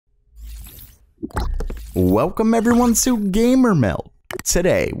Welcome everyone to Gamer Melt.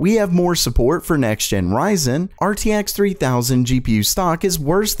 Today, we have more support for next-gen Ryzen. RTX 3000 GPU stock is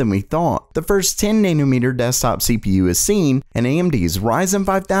worse than we thought. The first 10nm desktop CPU is seen, and AMD's Ryzen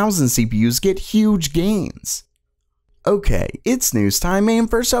 5000 CPUs get huge gains. Okay, it's news time, and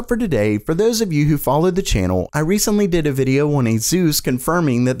first up for today, for those of you who follow the channel, I recently did a video on ASUS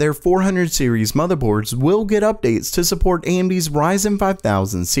confirming that their 400 series motherboards will get updates to support AMD's Ryzen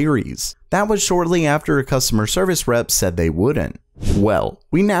 5000 series. That was shortly after a customer service rep said they wouldn't. Well,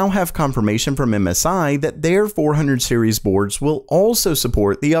 we now have confirmation from MSI that their 400 series boards will also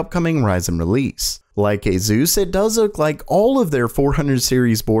support the upcoming Ryzen release. Like ASUS, it does look like all of their 400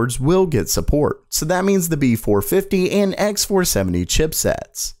 series boards will get support, so that means the B450 and X470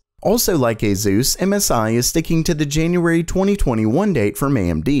 chipsets. Also like ASUS, MSI is sticking to the January 2021 date from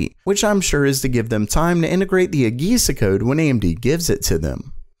AMD, which I'm sure is to give them time to integrate the AGISA code when AMD gives it to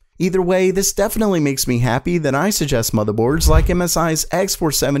them. Either way, this definitely makes me happy that I suggest motherboards like MSI's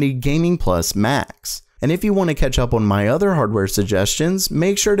X470 Gaming Plus Max. And if you want to catch up on my other hardware suggestions,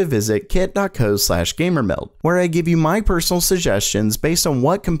 make sure to visit kit.co/gamermelt, where I give you my personal suggestions based on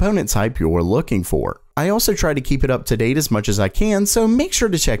what component type you're looking for. I also try to keep it up to date as much as I can, so make sure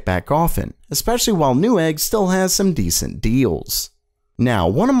to check back often, especially while Newegg still has some decent deals. Now,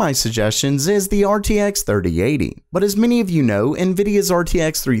 one of my suggestions is the RTX 3080, but as many of you know, Nvidia's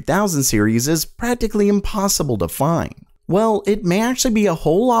RTX 3000 series is practically impossible to find. Well, it may actually be a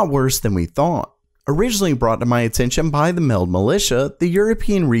whole lot worse than we thought. Originally brought to my attention by the Meld Militia, the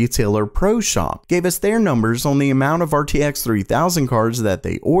European retailer ProShop gave us their numbers on the amount of RTX 3000 cards that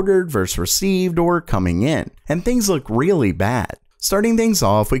they ordered versus received or coming in, and things look really bad. Starting things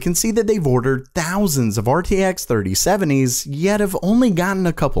off, we can see that they've ordered thousands of RTX 3070s, yet have only gotten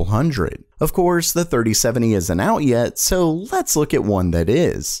a couple hundred. Of course, the 3070 isn't out yet, so let's look at one that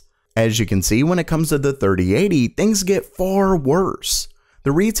is. As you can see, when it comes to the 3080, things get far worse.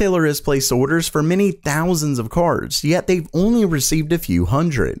 The retailer has placed orders for many thousands of cards, yet they've only received a few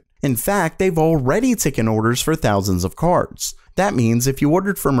hundred. In fact, they've already taken orders for thousands of cards. That means if you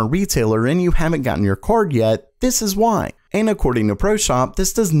ordered from a retailer and you haven't gotten your card yet, this is why. And according to ProShop,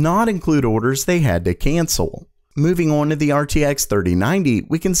 this does not include orders they had to cancel. Moving on to the RTX 3090,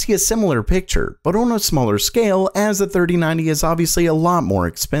 we can see a similar picture, but on a smaller scale, as the 3090 is obviously a lot more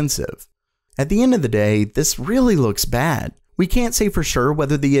expensive. At the end of the day, this really looks bad. We can't say for sure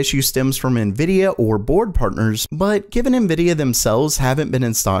whether the issue stems from Nvidia or board partners, but given Nvidia themselves haven't been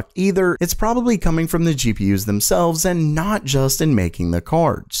in stock either, it's probably coming from the GPUs themselves and not just in making the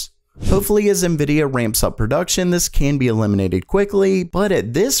cards. Hopefully as Nvidia ramps up production, this can be eliminated quickly, but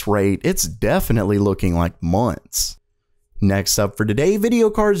at this rate, it's definitely looking like months. Next up for today,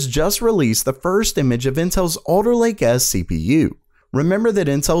 video cards just released the first image of Intel's Alder Lake S CPU. Remember that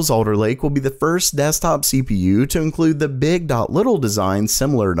Intel's Alder Lake will be the first desktop CPU to include the big.little design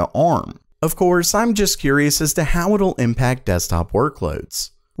similar to ARM. Of course, I'm just curious as to how it'll impact desktop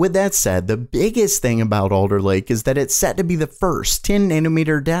workloads. With that said, the biggest thing about Alder Lake is that it's set to be the first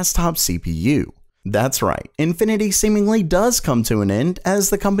 10nm desktop CPU. That's right, Infinity seemingly does come to an end as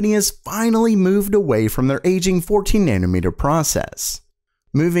the company has finally moved away from their aging 14nm process.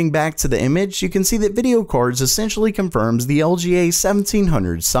 Moving back to the image, you can see that video cards essentially confirms the LGA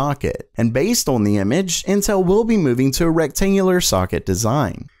 1700 socket, and based on the image, Intel will be moving to a rectangular socket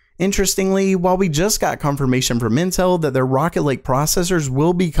design. Interestingly, while we just got confirmation from Intel that their Rocket Lake processors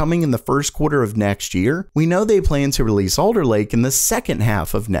will be coming in the first quarter of next year, we know they plan to release Alder Lake in the second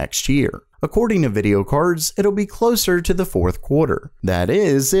half of next year. According to video cards, it'll be closer to the fourth quarter. That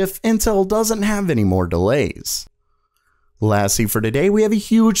is, if Intel doesn't have any more delays. Lastly for today, we have a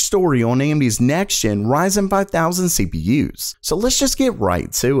huge story on AMD's next-gen Ryzen 5000 CPUs, so let's just get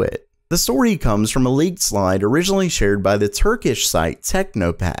right to it. The story comes from a leaked slide originally shared by the Turkish site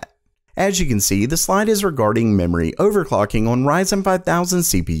Teknopat. As you can see, the slide is regarding memory overclocking on Ryzen 5000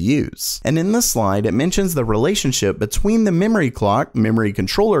 CPUs, and in the slide it mentions the relationship between the memory clock, memory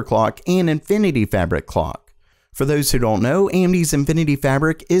controller clock, and Infinity Fabric clock. For those who don't know, AMD's Infinity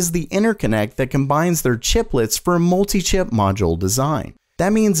Fabric is the interconnect that combines their chiplets for a multi-chip module design.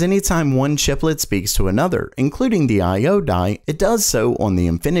 That means anytime one chiplet speaks to another, including the I/O die, it does so on the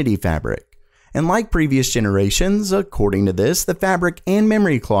Infinity Fabric. And like previous generations, according to this, the fabric and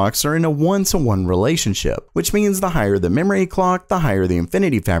memory clocks are in a one-to-one relationship, which means the higher the memory clock, the higher the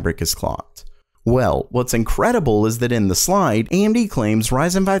Infinity Fabric is clocked. Well, what's incredible is that in the slide, AMD claims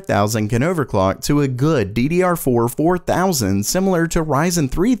Ryzen 5000 can overclock to a good DDR4 4000 similar to Ryzen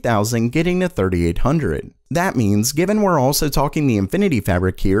 3000 getting to 3800. That means, given we're also talking the Infinity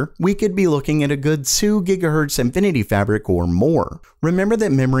Fabric here, we could be looking at a good 2 GHz Infinity Fabric or more. Remember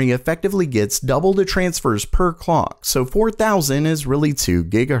that memory effectively gets double the transfers per clock, so 4000 is really 2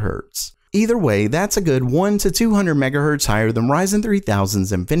 GHz. Either way, that's a good 1 to 200 MHz higher than Ryzen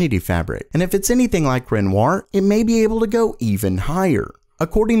 3000's Infinity Fabric, and if it's anything like Renoir, it may be able to go even higher.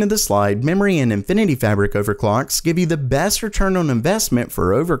 According to the slide, memory and Infinity Fabric overclocks give you the best return on investment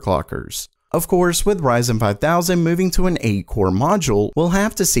for overclockers. Of course, with Ryzen 5000 moving to an 8-core module, we'll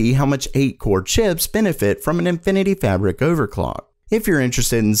have to see how much 8-core chips benefit from an Infinity Fabric overclock. If you're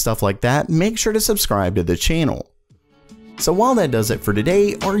interested in stuff like that, make sure to subscribe to the channel. So while that does it for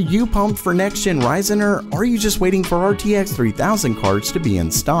today, are you pumped for next-gen Ryzen, or are you just waiting for RTX 3000 cards to be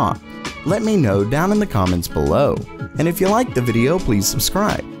in stock? Let me know down in the comments below. And if you liked the video, please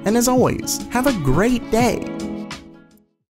subscribe. And as always, have a great day!